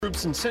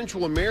Troops in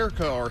Central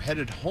America are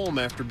headed home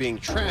after being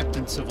trapped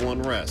in civil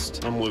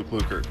unrest. I'm Luke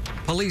Lukert.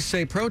 Police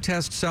say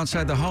protests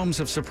outside the homes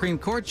of Supreme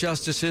Court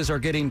justices are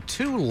getting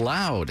too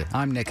loud.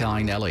 I'm Nick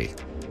Einelli.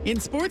 In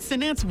sports, the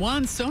Nets'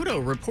 Juan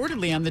Soto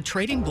reportedly on the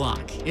trading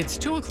block. It's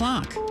 2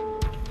 o'clock.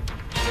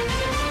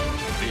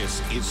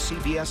 This is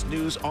CBS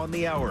News on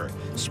the Hour,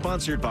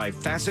 sponsored by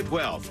Facet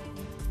Wealth.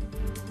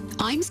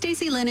 I'm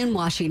Stacey Lynn in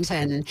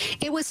Washington.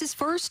 It was his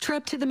first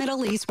trip to the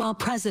Middle East while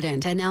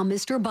president, and now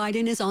Mr.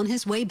 Biden is on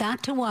his way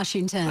back to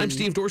Washington. I'm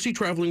Steve Dorsey,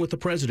 traveling with the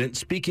president.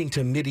 Speaking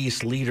to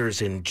Mideast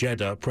leaders in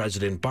Jeddah,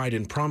 President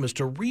Biden promised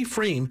to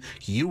reframe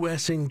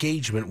U.S.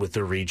 engagement with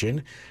the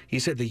region. He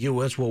said the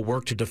U.S. will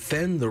work to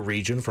defend the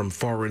region from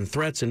foreign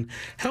threats and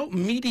help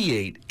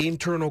mediate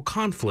internal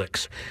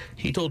conflicts.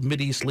 He told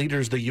Mideast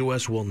leaders the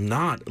U.S. will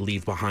not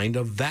leave behind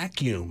a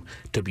vacuum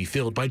to be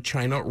filled by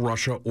China,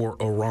 Russia,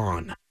 or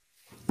Iran.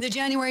 The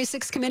January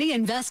 6th committee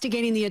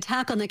investigating the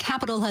attack on the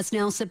Capitol has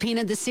now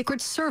subpoenaed the Secret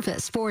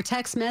Service for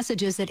text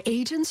messages that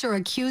agents are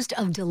accused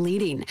of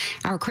deleting.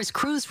 Our Chris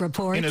Cruz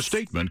reports. In a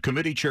statement,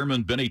 committee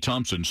chairman Benny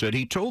Thompson said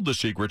he told the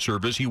Secret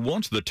Service he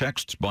wants the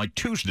texts by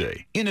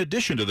Tuesday. In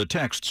addition to the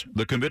texts,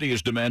 the committee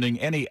is demanding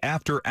any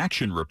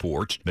after-action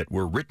reports that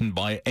were written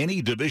by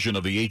any division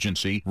of the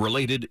agency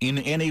related in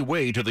any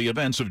way to the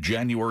events of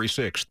January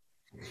 6th.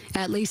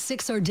 At least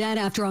 6 are dead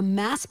after a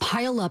mass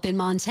pileup in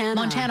Montana.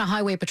 Montana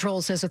Highway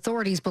Patrol says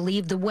authorities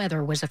believe the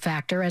weather was a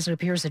factor as it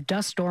appears a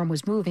dust storm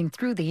was moving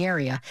through the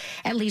area.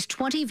 At least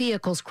 20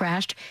 vehicles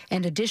crashed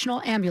and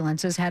additional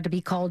ambulances had to be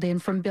called in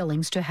from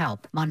Billings to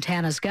help.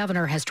 Montana's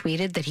governor has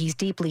tweeted that he's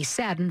deeply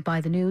saddened by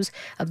the news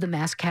of the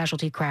mass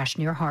casualty crash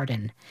near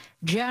Hardin.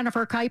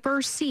 Jennifer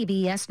Kuiper,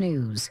 CBS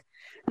News.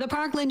 The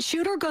Parkland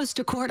shooter goes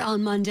to court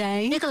on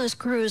Monday. Nicholas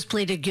Cruz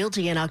pleaded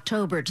guilty in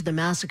October to the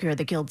massacre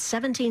that killed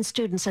 17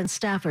 students and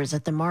staffers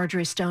at the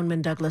Marjory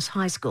Stoneman Douglas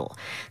High School.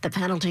 The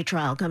penalty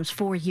trial comes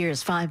 4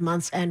 years, 5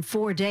 months, and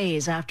 4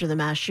 days after the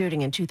mass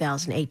shooting in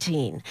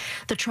 2018.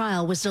 The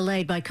trial was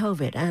delayed by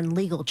COVID and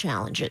legal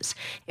challenges.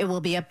 It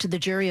will be up to the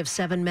jury of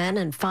 7 men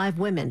and 5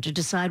 women to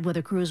decide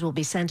whether Cruz will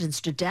be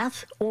sentenced to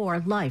death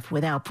or life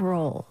without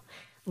parole.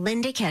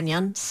 Linda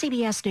Kenyon,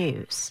 CBS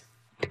News.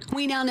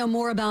 We now know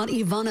more about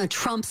Ivana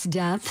Trump's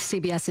death.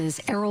 CBS's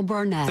Errol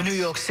Burnett. The New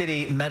York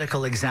City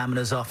Medical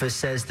Examiner's Office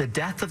says the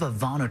death of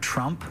Ivana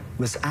Trump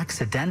was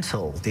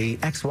accidental. The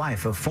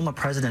ex-wife of former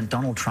President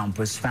Donald Trump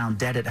was found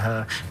dead at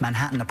her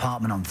Manhattan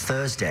apartment on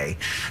Thursday.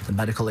 The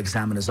Medical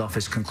Examiner's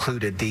Office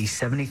concluded the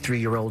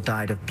 73-year-old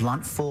died of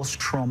blunt force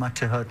trauma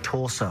to her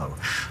torso.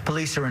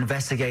 Police are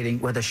investigating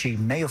whether she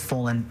may have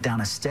fallen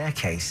down a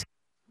staircase.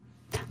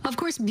 Of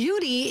course,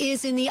 beauty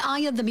is in the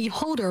eye of the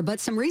beholder, but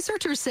some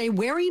researchers say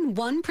wearing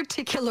one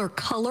particular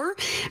color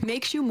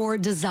makes you more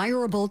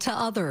desirable to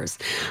others.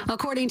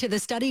 According to the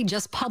study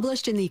just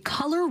published in the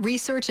Color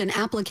Research and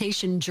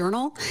Application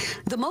Journal,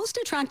 the most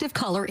attractive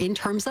color in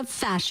terms of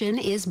fashion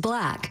is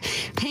black.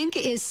 Pink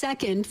is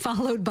second,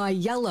 followed by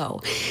yellow.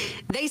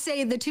 They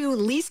say the 2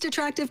 least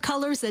attractive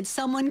colors that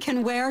someone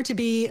can wear to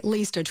be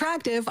least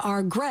attractive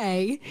are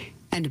gray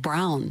and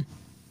brown.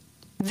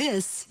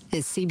 This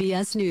is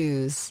CBS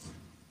News.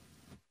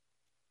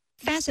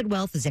 Facet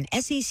Wealth is an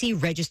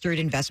SEC-registered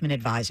investment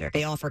advisor.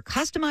 They offer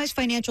customized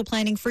financial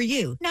planning for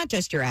you, not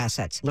just your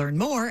assets. Learn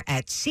more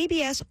at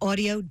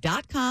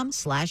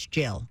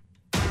cbsaudio.com/Jill.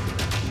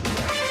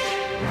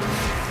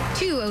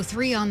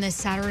 2:03 on this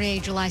Saturday,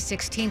 July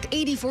 16th.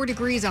 84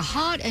 degrees, a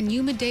hot and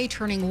humid day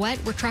turning wet.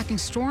 We're tracking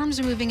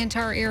storms moving into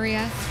our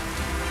area.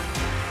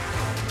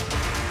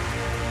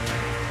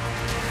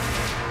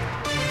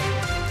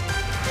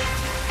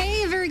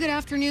 Good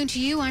afternoon to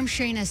you. I'm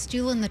Shayna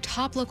Stulen. The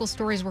top local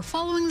stories we're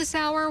following this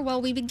hour. Well,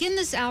 we begin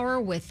this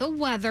hour with the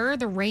weather.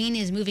 The rain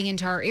is moving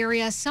into our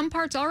area. Some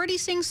parts already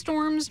seeing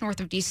storms north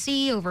of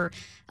D.C. over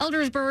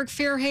Eldersburg,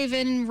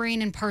 Fairhaven,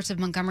 rain in parts of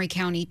Montgomery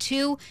County,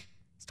 too.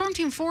 Storm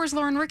Team 4's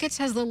Lauren Ricketts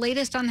has the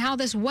latest on how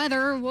this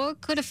weather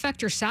could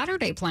affect your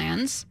Saturday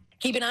plans.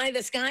 Keep an eye on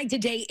the sky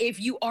today if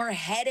you are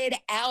headed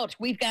out.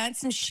 We've got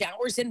some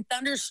showers and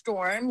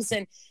thunderstorms,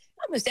 and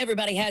almost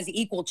everybody has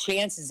equal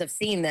chances of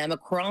seeing them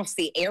across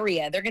the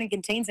area. They're going to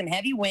contain some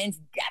heavy winds,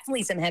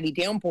 definitely some heavy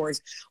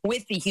downpours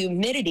with the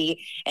humidity,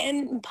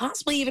 and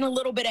possibly even a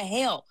little bit of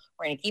hail.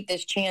 We're going to keep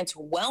this chance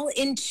well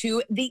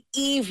into the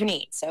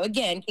evening. So,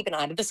 again, keep an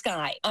eye to the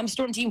sky. I'm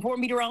Storm Team 4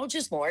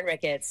 meteorologist Lauren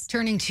Ricketts.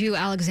 Turning to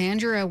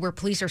Alexandria, where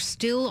police are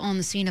still on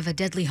the scene of a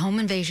deadly home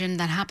invasion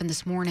that happened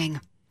this morning.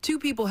 2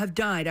 people have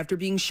died after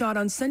being shot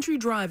on Century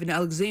Drive in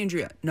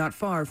Alexandria, not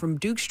far from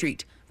Duke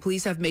Street.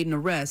 Police have made an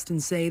arrest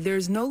and say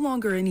there's no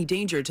longer any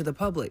danger to the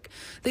public.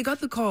 They got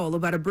the call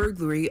about a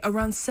burglary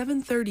around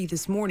 7:30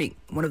 this morning.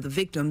 One of the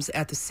victims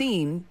at the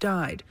scene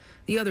died.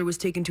 The other was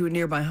taken to a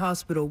nearby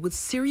hospital with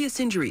serious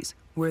injuries,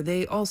 where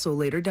they also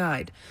later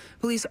died.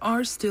 Police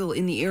are still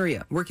in the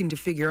area, working to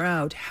figure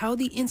out how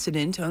the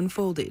incident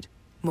unfolded.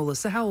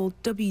 Melissa Howell,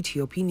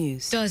 WTOP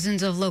News.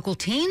 Dozens of local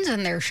teens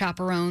and their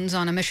chaperones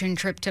on a mission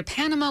trip to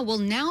Panama will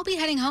now be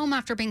heading home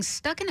after being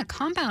stuck in a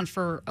compound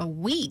for a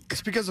week.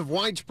 It's because of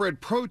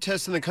widespread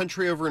protests in the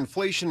country over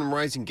inflation and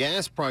rising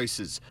gas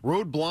prices.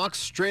 Roadblocks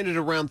stranded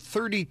around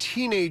 30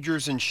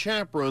 teenagers and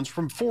chaperones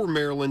from 4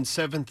 Maryland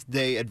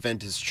Seventh-day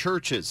Adventist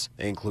churches.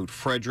 They include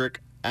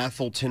Frederick,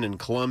 Atholton and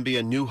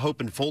Columbia, New Hope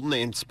and Fulton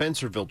and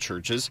Spencerville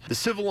churches. The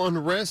civil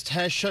unrest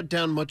has shut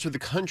down much of the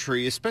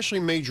country, especially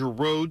major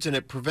roads, and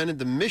it prevented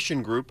the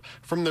mission group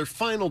from their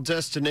final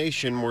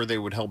destination where they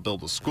would help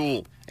build a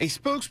school. A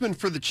spokesman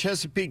for the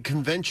Chesapeake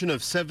Convention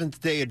of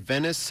Seventh-day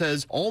Adventists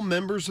says all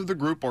members of the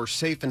group are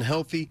safe and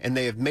healthy, and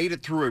they have made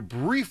it through a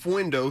brief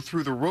window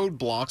through the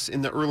roadblocks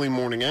in the early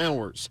morning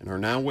hours and are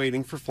now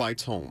waiting for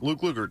flights home.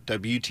 Luke Lukert,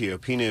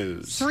 WTOP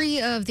News.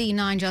 3 of the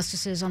 9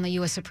 justices on the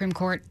U.S. Supreme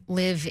Court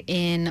live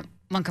in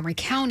Montgomery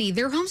County.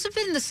 Their homes have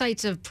been the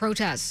sites of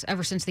protests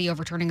ever since the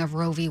overturning of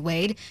Roe v.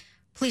 Wade.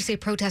 Police say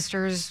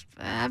protesters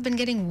have been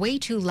getting way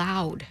too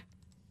loud.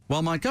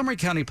 While Montgomery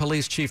County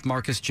Police Chief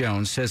Marcus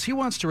Jones says he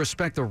wants to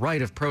respect the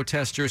right of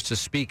protesters to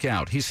speak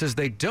out, he says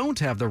they don't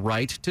have the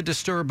right to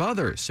disturb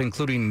others,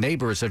 including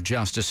neighbors of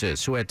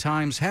justices who at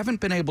times haven't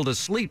been able to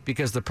sleep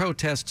because the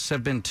protests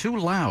have been too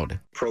loud.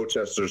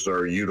 Protesters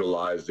are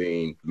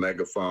utilizing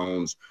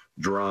megaphones,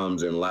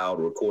 drums, and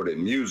loud recorded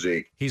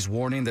music. He's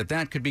warning that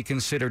that could be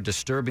considered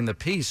disturbing the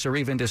peace or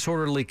even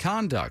disorderly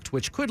conduct,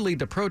 which could lead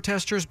to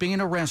protesters being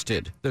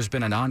arrested. There's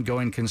been an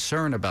ongoing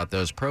concern about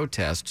those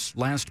protests.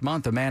 Last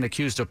month, a man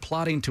accused of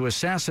plotting to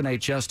assassinate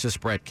Justice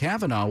Brett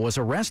Kavanaugh was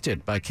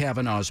arrested by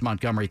Kavanaugh's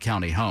Montgomery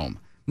County home.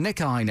 Nick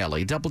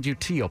Iannelli,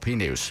 WTOP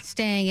News.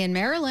 Staying in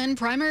Maryland,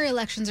 primary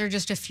elections are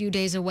just a few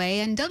days away,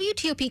 and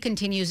WTOP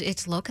continues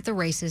its look at the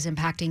races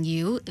impacting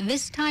you,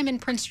 this time in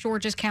Prince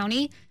George's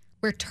County,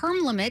 where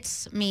term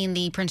limits mean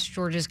the Prince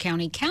George's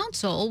County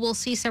Council will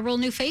see several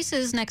new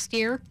faces next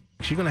year.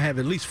 You're going to have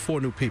at least 4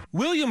 new people.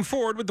 William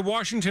Ford with the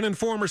Washington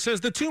Informer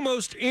says the 2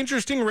 most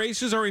interesting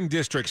races are in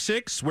District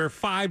 6, where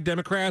 5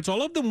 Democrats,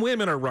 all of them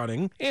women, are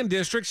running, and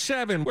District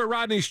 7, where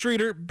Rodney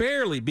Streeter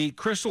barely beat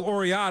Crystal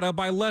Oriata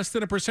by less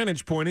than a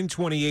percentage point in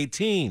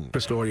 2018.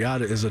 Crystal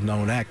Oriata is a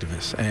known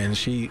activist, and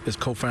she is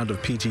co-founder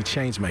of PG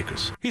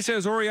Changemakers. He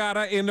says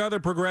Oriata and other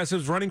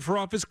progressives running for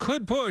office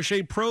could push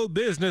a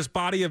pro-business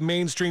body of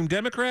mainstream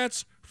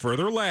Democrats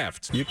further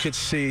left. You could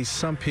see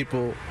some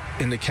people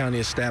in the county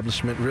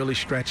establishment really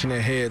scratching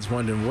their heads,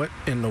 wondering what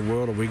in the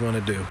world are we going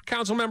to do.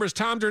 Council members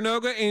Tom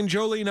Dernoga and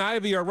Jolene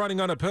Ivey are running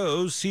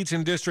unopposed. Seats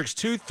in Districts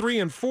 2, 3,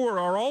 and 4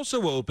 are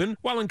also open,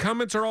 while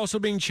incumbents are also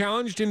being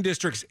challenged in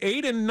Districts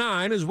 8 and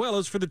 9, as well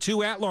as for the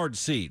 2 at-large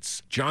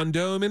seats. John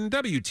Doman,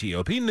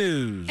 WTOP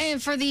News.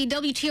 And for the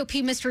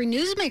WTOP Mystery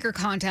Newsmaker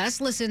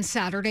Contest, listen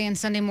Saturday and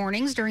Sunday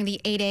mornings during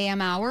the 8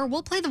 a.m. hour.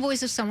 We'll play the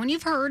voice of someone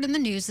you've heard in the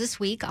news this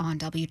week on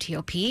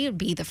WTOP.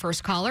 Be the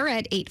first caller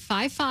at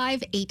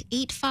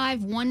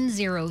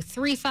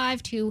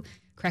 855-885-1035 to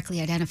correctly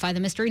identify the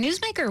mystery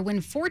newsmaker.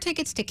 Win 4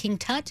 tickets to King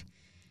Tut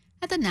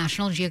at the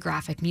National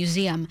Geographic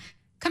Museum.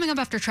 Coming up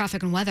after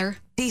traffic and weather.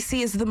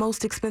 D.C. is the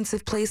most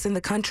expensive place in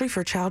the country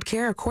for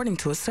childcare, according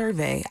to a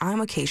survey.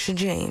 I'm Acacia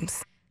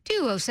James.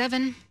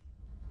 207.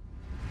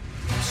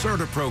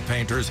 CertaPro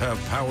painters have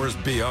powers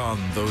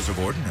beyond those of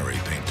ordinary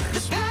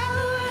painters. The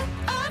power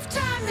of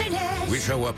timeliness. We show up